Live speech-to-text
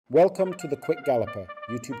Welcome to the Quick Galloper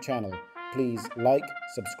YouTube channel. Please like,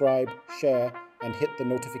 subscribe, share, and hit the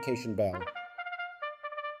notification bell.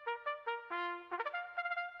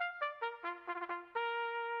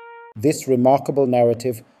 This remarkable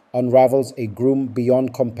narrative unravels a groom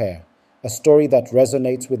beyond compare, a story that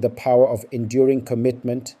resonates with the power of enduring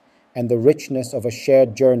commitment and the richness of a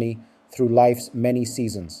shared journey through life's many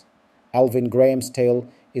seasons. Alvin Graham's tale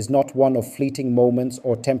is not one of fleeting moments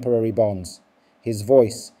or temporary bonds. His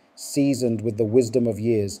voice, seasoned with the wisdom of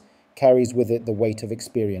years, carries with it the weight of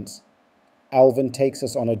experience. Alvin takes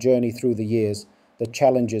us on a journey through the years, the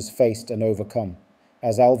challenges faced and overcome.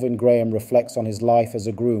 As Alvin Graham reflects on his life as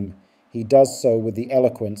a groom, he does so with the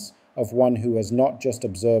eloquence of one who has not just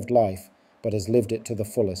observed life, but has lived it to the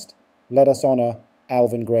fullest. Let us honor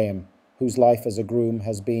Alvin Graham, whose life as a groom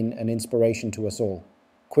has been an inspiration to us all.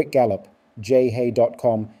 Quick Gallop,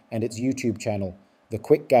 jhay.com, and its YouTube channel, The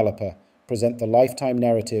Quick Galloper, present the lifetime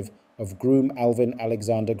narrative of Groom Alvin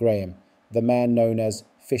Alexander Graham, the man known as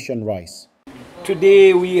Fish and Rice.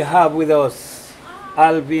 Today we have with us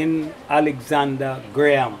Alvin Alexander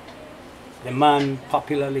Graham, the man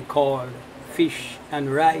popularly called Fish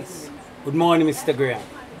and Rice. Good morning, Mr. Graham.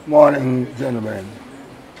 Morning, gentlemen.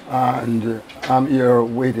 And I'm here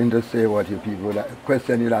waiting to say what you people,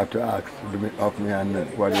 question you'll have to ask of me and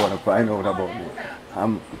what you want to find out about me.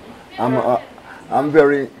 I'm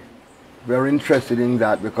very interested in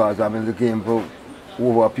that because I'm in the game for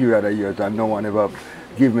over a period of years and no one ever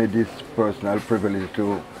give me this personal privilege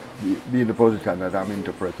to be in the position that I'm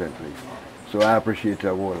into presently. So I appreciate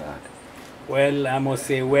a whole lot. Well, I must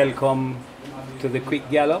say welcome to the Quick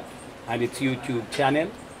Gallop and its YouTube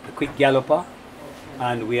channel, the Quick Galloper,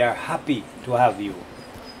 and we are happy to have you.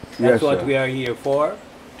 That's Yes, what sir. we are here for,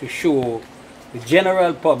 to show the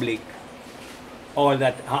general public all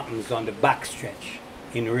that happens on the backstretch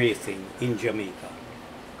in racing in Jamaica.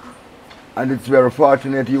 And it's very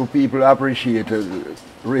fortunate you people appreciate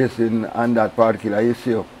racing and that particular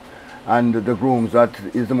issue. And the grooms, that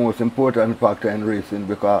is the most important factor in racing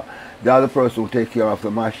because they are the person who take care of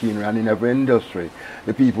the machinery, and in every industry,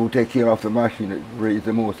 the people who take care of the machinery is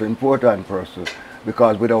the most important person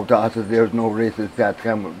because without horses there's no races that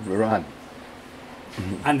can run.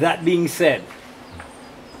 And that being said,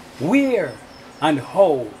 where and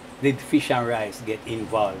how did Fish and Rice get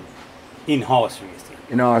involved in horse racing?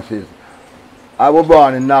 In horses. I was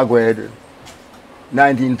born in Nagwed,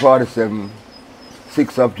 1947,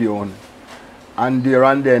 6th of June, and there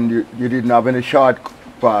and then you didn't have any short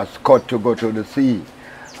pass cut to go to the sea.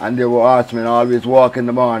 And they were horsemen always walk in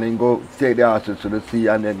the morning, go take the horses to the sea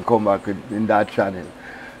and then come back in that channel.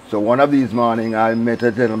 So one of these mornings I met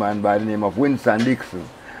a gentleman by the name of Winston Dixon,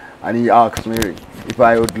 and he asked me if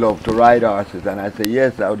I would love to ride horses, and I said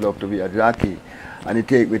yes, I would love to be a jockey. And he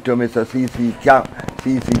take me to Mr. C.C.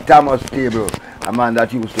 Thomas Stable, a man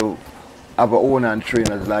that used to have an owner and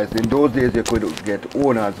trainer's license. In those days you could get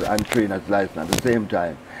owners and trainers license at the same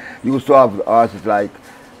time. You used to have horses like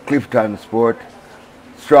Clifton Sport,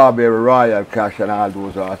 Strawberry, Royal Cash, and all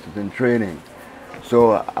those horses in training.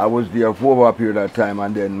 So I was there for over a period of time,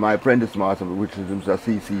 and then my apprentice master, which is Mr.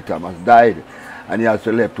 C.C. Thomas, died, and he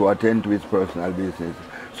also left to attend to his personal business.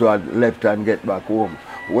 So I left and get back home.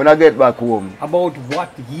 When I get back home... About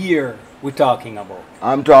what year we're talking about?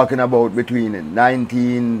 I'm talking about between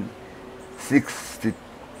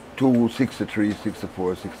 1962, 63,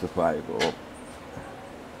 64, 65.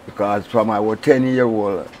 Because from I was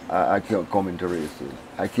 10-year-old, I come into racing.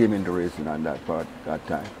 I came into racing on that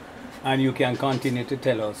time. And you can continue to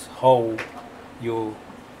tell us how you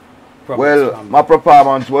Well, my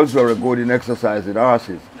performance was very good in exercising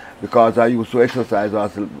horses because I used to exercise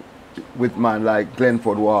horses with men like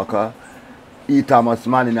Glenford Walker, E. Thomas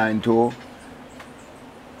Manny 92,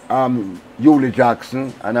 Hewley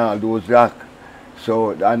Jackson, and all those jack.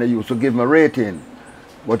 So, and they used to give me a rating.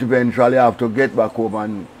 But eventually I have to get back home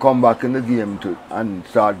and come back in the game and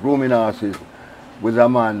start grooming horses with a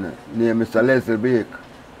man named Mr. Leslie Bake.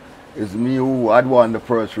 It's me who had won the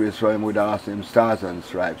first race for him with the horse named Stars and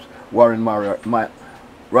Stripes. Warren Myers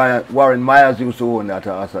used to own that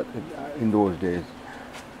horse in those days.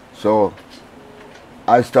 So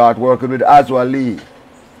I start working with Aswell Lee.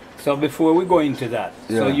 So before we go into that,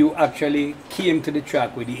 Yeah. so you actually came to the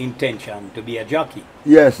track with the intention to be a jockey.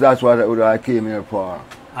 Yes, that's what I came here for.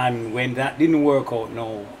 And when that didn't work out,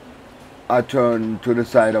 no. I turned to the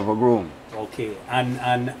side of a groom. Okay.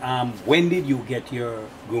 And when did you get your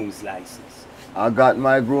groom's license? I got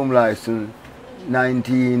my groom license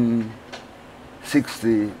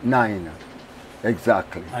 1969,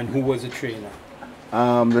 exactly. And who was the trainer?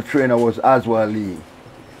 The trainer was Aswell Lee.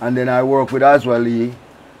 And then I worked with Aswell Lee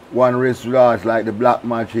one race horse like the Black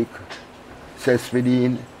Magic,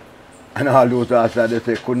 Cespedes, and all those horses that they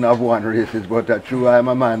say couldn't have won races, but true, I'm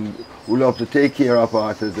a man who loves to take care of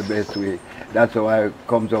horses the best way. That's how I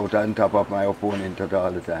comes out on top of my opponent at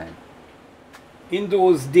all the time. In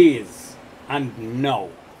those days and now,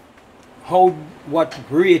 what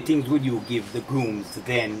ratings would you give the grooms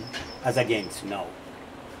then as against now?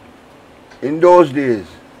 In those days,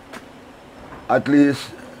 at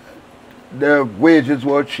least the wages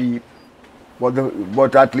were cheap,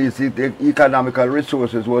 but at least the economical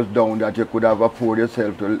resources was down that you could have afford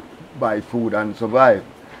yourself to buy food and survive.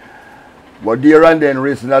 But there and then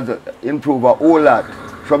racing has improved a whole lot,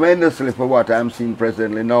 tremendously for what I'm seeing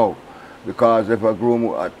presently now. Because if a groom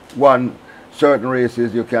at one certain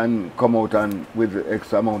races you can come out and with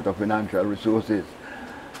X amount of financial resources.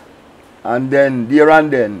 And then there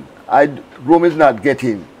and then groom is not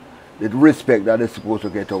getting the respect that it's supposed to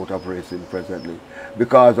get out of racing presently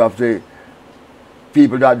because of the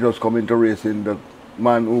people that just come into racing, the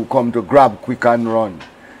man who come to grab quick and run.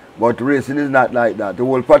 But racing is not like that. The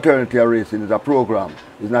whole fraternity of racing is a program.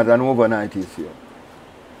 It's not an overnight issue.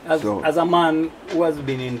 As a man who has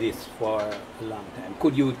been in this for a long time,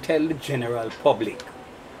 could you tell the general public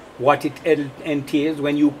what it entails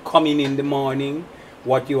when you come in the morning,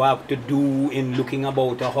 what you have to do in looking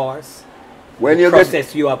about a horse? The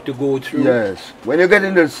process you have to go through? Yes. When you get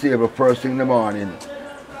into the stable first thing in the morning,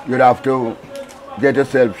 you'd have to get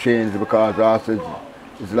yourself changed because horses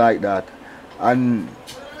is like that. And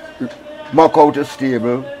mark out the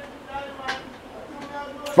stable,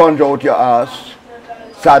 sponge out your ass,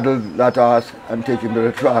 saddle that horse and take him to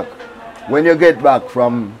the track. When you get back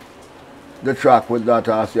from the track with that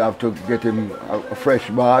horse, you have to get him a fresh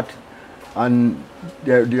bath and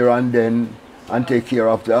there and then and take care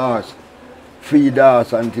of the horse. Feed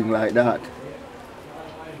us and things like that.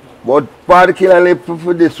 But particularly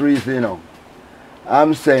for this reason, you know,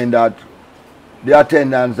 I'm saying that the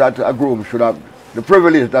attendance that a groom should have, the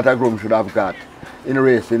privilege that a groom should have got in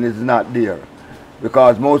racing is not there.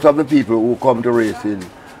 Because most of the people who come to racing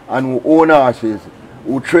and who own horses,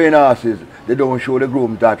 who train horses, they don't show the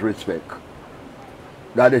grooms that respect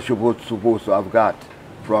that they supposed to have got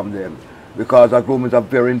from them. Because a groom is a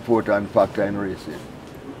very important factor in racing.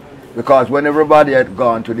 Because when everybody had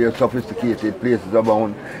gone to their sophisticated places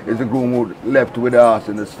abound, it's the groom who left with the horse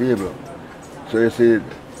in the stable. So you see,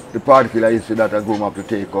 the particular issue that a groom have to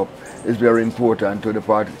take up is very important to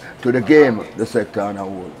the game, the sector and a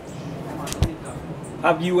whole.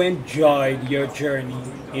 Have you enjoyed your journey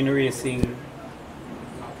in racing?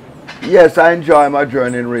 Yes, I enjoy my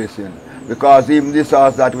journey in racing because even this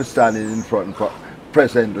horse that we're standing in front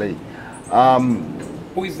presently.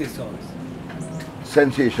 Who is this horse?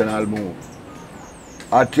 Sensational Move.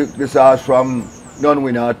 I took this horse from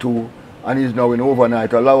non-winner 2 and he's now in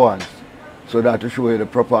overnight allowance. So that to show you the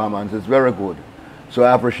performance is very good. So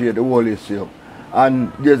I appreciate the whole issue.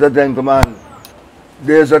 And there's a gentleman,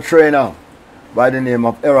 there's a trainer by the name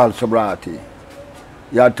of Errol Sobrati.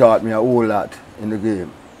 He had taught me a whole lot in the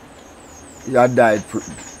game. He had died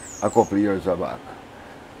a couple of years back.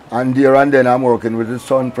 And there and then I'm working with his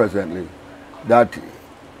son presently. That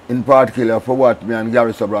in particular for what me and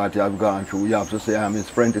Gary Sobrati have gone through, you have to say I'm his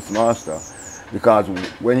apprentice master. Because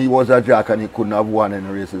when he was a jock and he couldn't have won any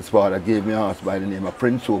race, his father gave me a horse by the name of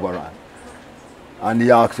Prince Soberan. And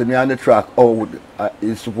he asked me on the track how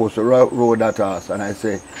he's supposed to row that horse. And I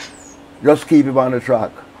say, just keep him on the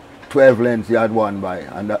track. 12 lengths he had won by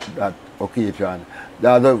on that occasion. The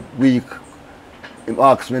other week, he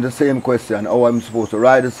asked me the same question, how I'm supposed to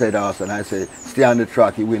ride the said horse. And I say, stay on the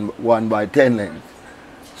track, he won by 10 lengths.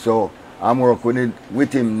 So I'm working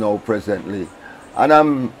with him now presently. And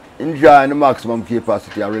I'm enjoying the maximum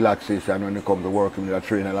capacity and relaxation when it comes to working with a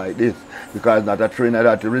trainer like this. Because it's not a trainer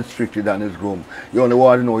that is restricted on his groom. You only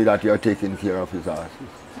want to know that you're taking care of his horses.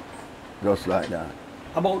 Just like that.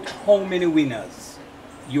 About how many winners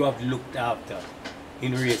you have looked after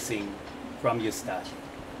in racing from your start?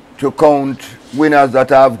 To count winners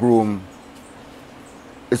that I've groomed,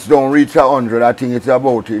 it's don't reach 100. I think it's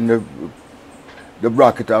about in the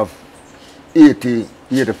bracket of 80,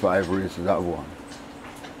 85 races I've won.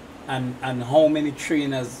 And how many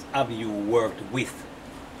trainers have you worked with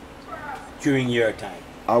during your time?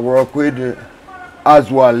 I work with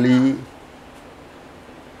Aswell Lee,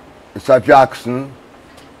 Sir Jackson,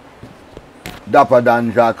 Dapper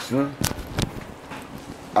Dan Jackson.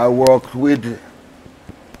 I worked with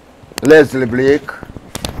Leslie Blake.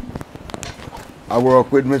 I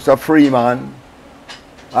worked with Mr. Freeman,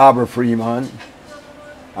 Arbor Freeman,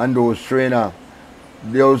 and those trainers.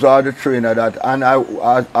 Those are the trainers that, and I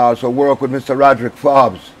also work with Mr. Roderick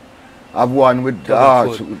Forbes, I've won with the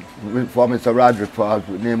horse for Mr. Roderick Falls,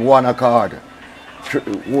 named One Accord,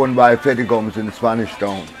 owned by Fetty Gums in Spanish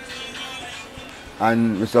Town.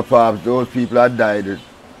 And Mr. Forbes, those people had died,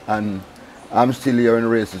 and I'm still here in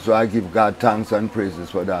races, so I give God thanks and praises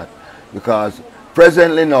for that. Because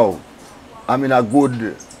presently now, I'm in a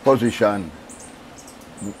good position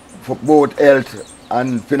for both health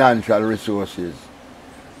and financial resources.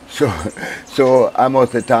 So I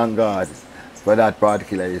must thank God for that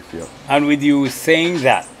particular issue. And with you saying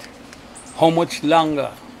that, how much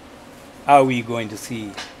longer are we going to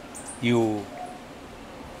see you?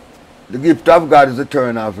 The gift of God is the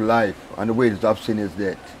turn of life, and the wages of sin is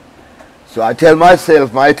death. So I tell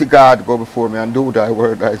myself, mighty God, go before me and do thy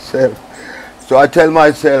word thyself. So I tell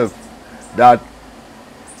myself that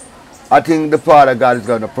I think the Father God is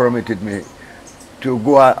going to permit me to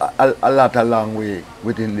go a long way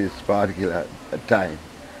within this particular time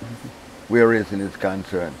where racing is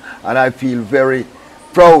concerned. And I feel very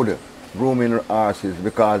proud grooming horses,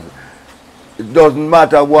 because it doesn't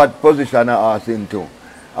matter what position a horse into.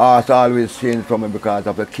 Horse always change from me because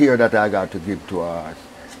of the care that I got to give to a horse.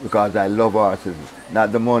 Because I love horses,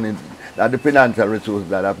 not the money, not the financial resources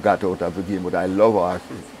that I've got out of the game, but I love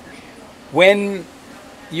horses. When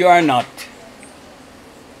you are not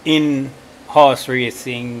in horse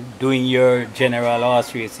racing, doing your general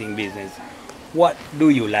horse racing business, what do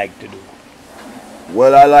you like to do?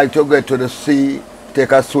 Well, I like to get to the sea,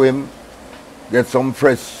 take a swim, get some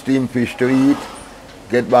fresh steamed fish to eat,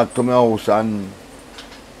 get back to my house and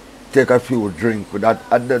take a few drinks.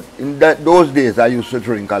 In those days, I used to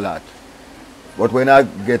drink a lot. But when I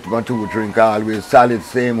get my two drink, I always solid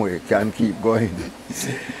same way, can keep going.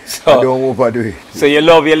 So, I don't overdo it. So you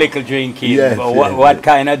love your little drinking, yes, but yes, what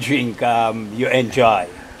kind of drink you enjoy?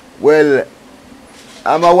 Well,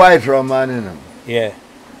 I'm a white rum man, you know. Yeah.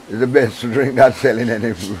 It's the best drink that's selling in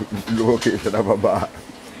any location of a bar.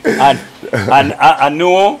 And I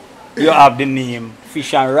know you have the name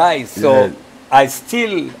Fish and Rice, so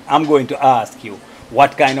yes. I'm going to ask you,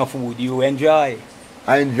 what kind of food you enjoy?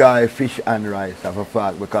 I enjoy fish and rice, of a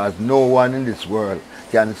fact, because no one in this world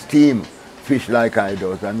can steam fish like I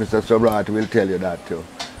do, and Mr. Sobrat will tell you that too.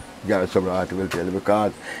 Gary Sobrat will tell you,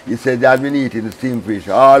 because he said that I've been eating the steamed fish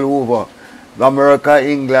all over America,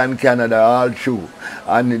 England, Canada, all through,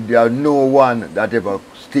 and there's no one that ever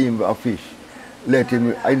steamed a fish. Let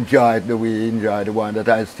him enjoy it the way he enjoyed the one that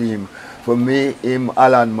I steam. For me, him,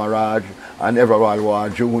 Alan Maraj, and Everall War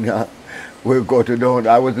Jr. we go to down.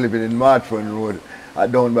 I was living in Martford Road,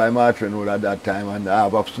 down by Martford Road at that time, and I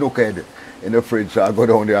have a snook head in the fridge, so I go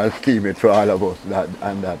down there and steam it for all of us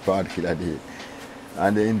on that particular day.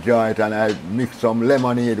 And they enjoy it, and I mix some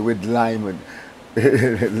lemonade with lime,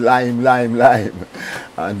 lime,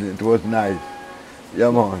 and it was nice. Yeah,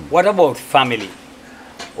 man. What about family?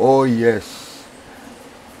 Oh, yes.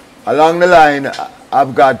 Along the line,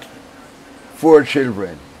 I've got 4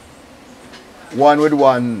 children. 1 with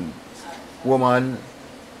one woman,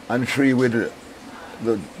 and 3 with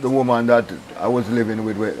the woman that I was living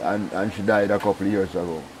with, and she died a couple of years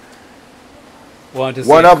ago.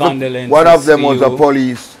 One of them was a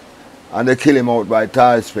police, and they killed him out by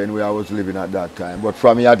Tarspen where I was living at that time. But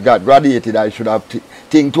from he had got graduated, I should have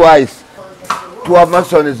think twice. 2 of my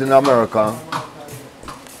sons is in America,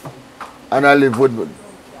 and I live with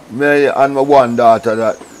me and my one daughter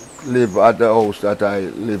that live at the house that I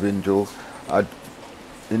live into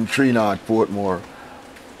in Trinidad, Portmore,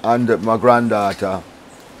 and my granddaughter.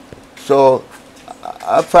 So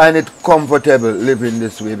I find it comfortable living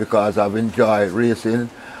this way because I've enjoyed racing,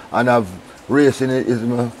 and racing is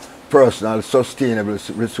my personal sustainable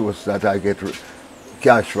resource that I get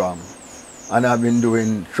cash from, and I've been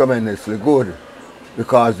doing tremendously good,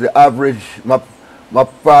 because the average, my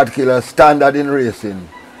particular standard in racing,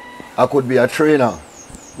 I could be a trainer,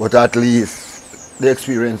 but at least the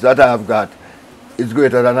experience that I've got is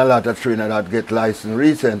greater than a lot of trainers that get licensed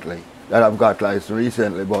recently,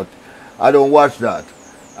 but I don't watch that.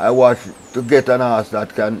 I watch to get an horse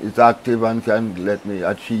that is active and can let me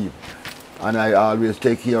achieve. And I always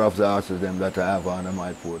take care of the horses that I have under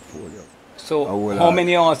my portfolio. So how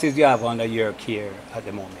many horses do you have under your care at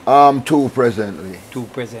the moment? 2 presently. 2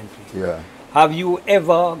 presently. Yeah. Have you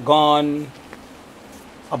ever gone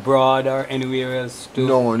abroad or anywhere else to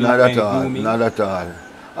No, do not at any all. grooming? Not at all.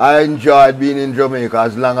 I enjoyed being in Jamaica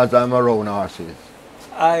as long as I'm around horses.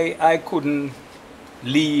 I couldn't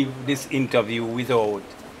leave this interview without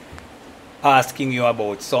asking you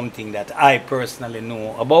about something that I personally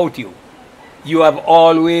know about you. You have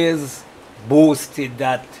always boasted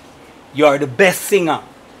that you are the best singer,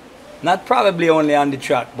 not probably only on the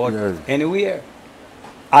track, but yes. anywhere.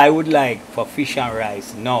 I would like for Fish and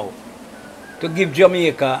Rice now to give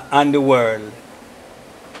Jamaica and the world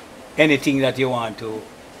anything that you want to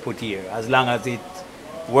put here, as long as it's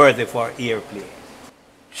worthy for airplay.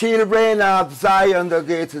 Children of Zion, the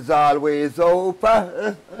gate is always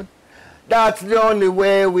open. That's the only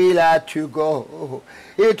way we'll have to go.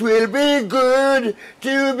 It will be good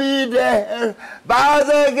to be there by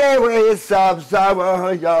the gateways of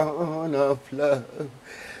Zion of love.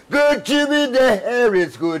 Good to be there,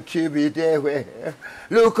 it's good to be there.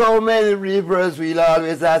 Look how many rivers we'll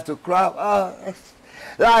always have to cross.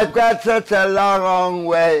 Life got such a long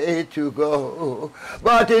way to go.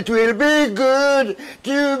 But it will be good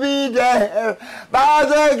to be there by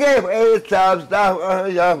the gateways of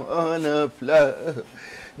Zion of love.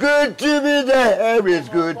 Good to be there, it's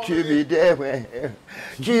good to be there.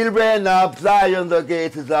 Children of Zion, the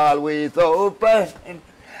gate is always open.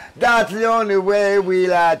 That's the only way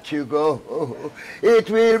we'll have to go. It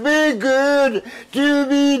will be good to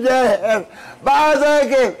be there by the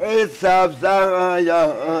gates of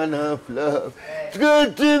Zion of love. It's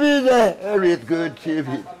good to be there, it's good to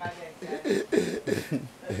be.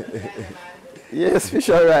 Yes,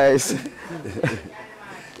 Fisher Rice.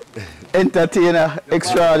 Entertainer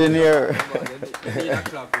extraordinaire.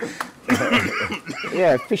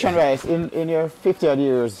 Yeah, Fish and Rice, in your 50 odd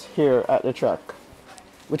years here at the track,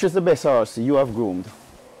 which is the best horse you have groomed,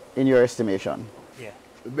 in your estimation? Yeah.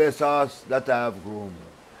 The best horse that I have groomed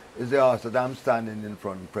is the horse that I'm standing in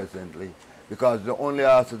front presently, because the only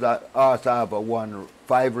horse that I have won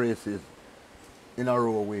 5 races in a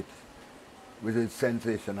row with its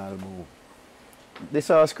sensational move. This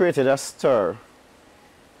horse created a stir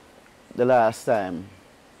the last time,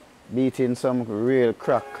 beating some real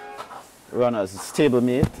crack runners.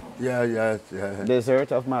 Stablemate, Yeah, yes, yeah.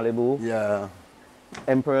 Desert of Malibu, Yeah.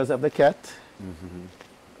 Emperors of the Cat,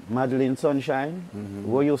 Madeline Sunshine.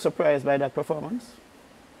 Were you surprised by that performance?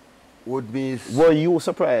 Would be... Were you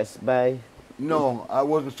surprised by... No, I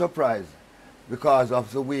wasn't surprised because of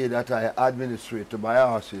the way that I administrate to my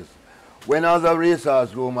horses. When other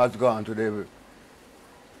racers' room has gone to the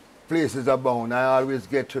places abound, I always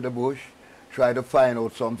get to the bush, try to find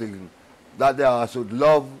out something that the horse would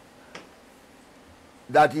love,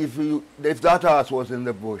 that if that horse was in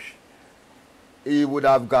the bush, he would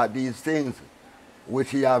have got these things which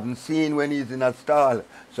he haven't seen when he's in a stall.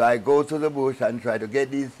 So I go to the bush and try to get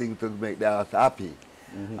these things to make the horse happy.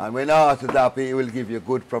 And when the horse is happy, he will give you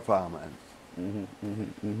good performance.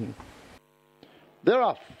 They're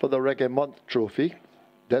off for the Reggae Month Trophy.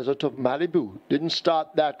 Desert of Malibu didn't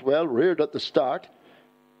start that well, reared at the start.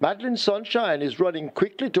 Madeline Sunshine is running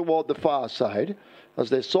quickly toward the far side as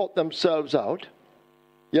they sort themselves out.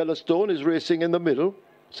 Yellowstone is racing in the middle.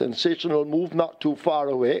 Sensational move not too far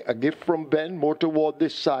away. A gift from Ben, more toward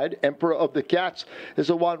this side. Emperor of the Cats is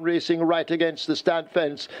the one racing right against the stand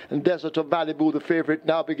fence. And Desert of Malibu, the favorite,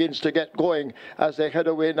 now begins to get going as they head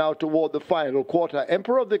away now toward the final quarter.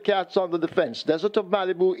 Emperor of the Cats under the fence. Desert of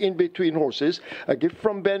Malibu in between horses. A gift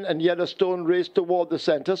from Ben and Yellowstone race toward the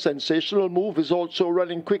center. Sensational move is also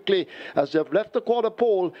running quickly as they've left the quarter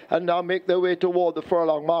pole and now make their way toward the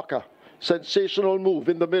furlong marker. Sensational move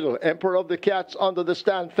in the middle. Emperor of the Cats under the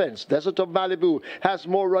stand fence. Desert of Malibu has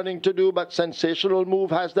more running to do, but Sensational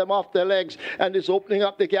move has them off their legs and is opening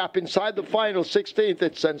up the gap inside the final 16th.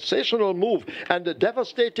 It's Sensational move and the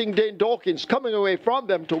devastating Dane Dawkins coming away from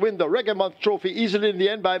them to win the Reggae Month Trophy easily in the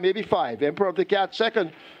end by maybe 5. Emperor of the Cats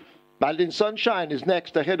second. Madeline Sunshine is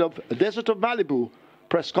next ahead of Desert of Malibu.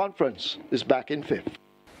 Press conference is back in 5th.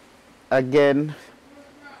 Again,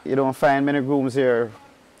 you don't find many grooms here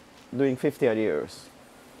doing 50 odd years,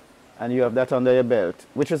 and you have that under your belt.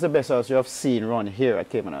 Which is the best horse you have seen run here at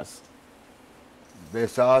Caymanas?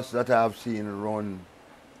 Best horse that I have seen run.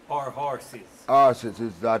 Or horses. Horses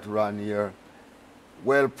is that run here.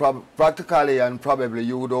 Well, practically and probably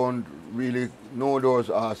you don't really know those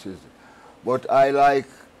horses, but I like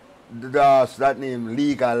the horse that name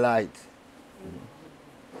Legal Light.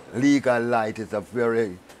 Legal Light is a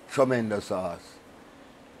very tremendous horse.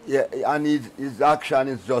 Yeah, and his action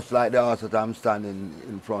is just like the horse that I'm standing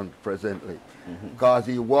in front presently. Because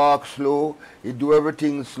he walks slow, he do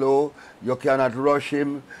everything slow, you cannot rush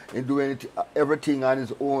him, he do everything on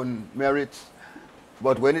his own merits.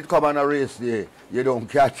 But when it come on a race day, you don't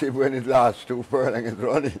catch him when it lasts 2 furlongs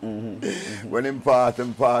running. When him pass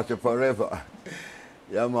you forever.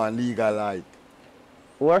 Yeah man, Legal Light.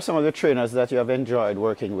 Who are some of the trainers that you have enjoyed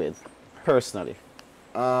working with, personally?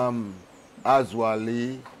 Aswal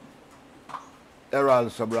Lee, Errol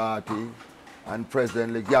Sobrati, and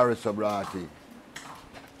presently Gary Sobrati.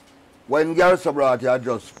 When Gary Sobrati had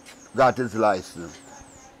just got his license,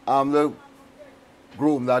 I'm the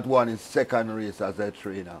groom that won his 2nd race as a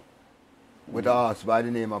trainer. with a horse by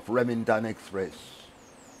the name of Remington Express.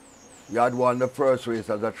 You had won the first race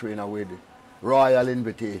as a trainer with Royal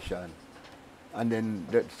Invitation. And then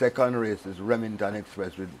the second race is Remington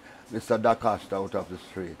Express with Mr. DaCosta out of the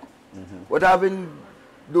street. But I've been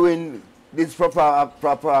doing these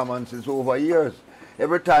performances over years.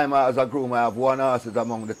 Every time as a groom, I have one horse is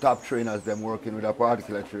among the top trainers, them working with a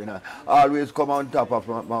particular trainer. I always come on top of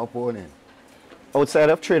my opponent. Outside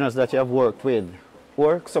of trainers that you have worked with, who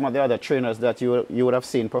are some of the other trainers that you would have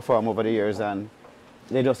seen perform over the years and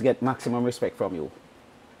they just get maximum respect from you?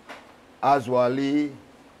 Oswald Lee,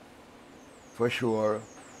 for sure.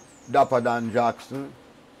 Dapper Dan Jackson.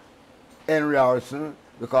 Henry Harrison,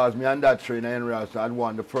 because me and that trainer, Henry Harrison, had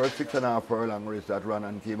won the first 6.5 furlong race that ran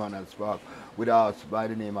and came on at Spark with a horse by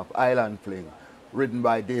the name of Island Fling, ridden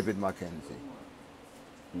by David Mackenzie.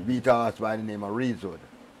 Beat a horse by the name of Reeswood.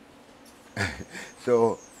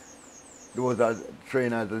 So those are the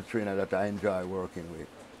trainers that I enjoy working with.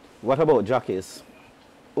 What about jockeys?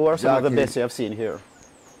 Who are some of the best you have seen here?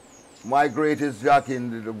 My greatest jockey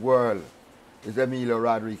in the world is Emilio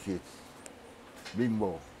Rodriguez,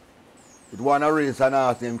 Bimbo. It won a race and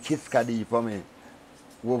horse named Kiskadi for me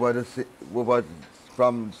over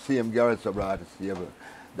from same Garrett Sobrata stable.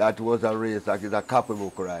 That was a race, that is a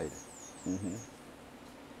copybook ride.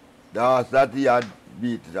 The horse that he had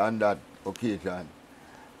beat on that occasion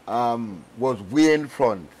was way in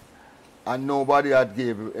front, and nobody had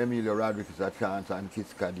gave Emilio Rodriguez a chance on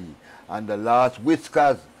Kiskadi. And the last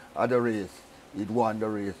whiskers of the race, he'd won the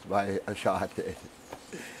race by a short head.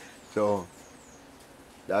 So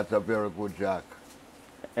that's a very good jack.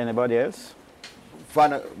 Anybody else?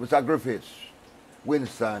 Mr. Griffiths,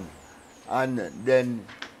 Winston, and then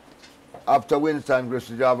after Winston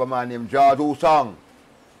Griffiths, you have a man named George Usang.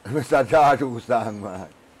 Mr. George Usang, man.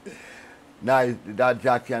 Nice, that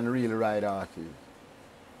jack can really ride horses.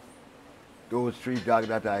 Those three jacks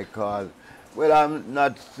that I call. Well, I'm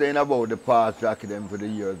not saying about the past jockey them for the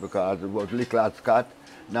years because it was Nicholas Scott,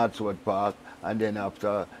 Natsworth Park, and then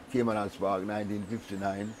after Caymanas Park,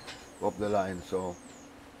 1959, up the line. So,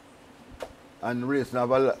 and racing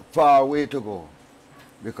have a far way to go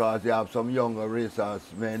because you have some younger racers,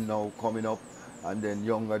 men now coming up, and then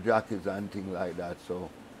younger jockeys and things like that. So,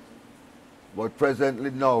 but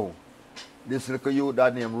presently now, this little youth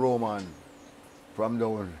that named Roman from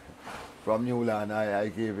Newland, I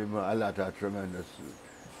gave him a lot of tremendous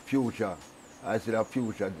future. I see a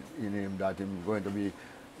future in him that he's going to be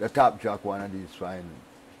the top jock one of these fine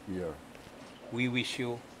years. We wish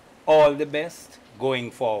you all the best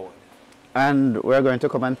going forward. And we're going to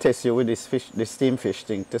come and test you with this steam fish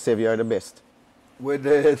thing to see if you are the best. With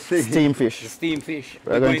the steam fish. The steam fish.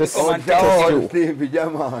 We're going to come and test you. Steam fish, yeah,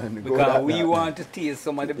 man. Because we want to taste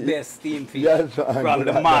some of the best steam fish yes, from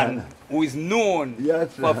the man who is known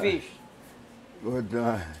for fish. But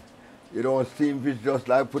you don't steam fish just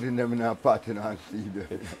like putting them in a pot and see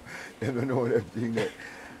them. You don't know that thing that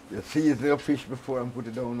you season your fish before and put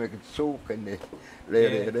it down, make it soak and they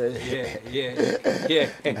Yeah.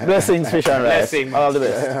 Blessings, fish and rice. Blessings. All the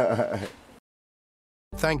best.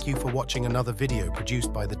 Thank you for watching another video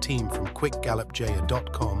produced by the team from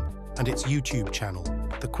QuickGallopJaya.com and its YouTube channel,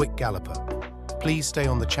 The Quick Galloper. Please stay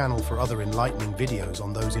on the channel for other enlightening videos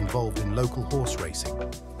on those involved in local horse racing.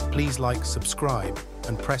 Please like, subscribe,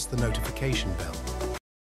 and press the notification bell.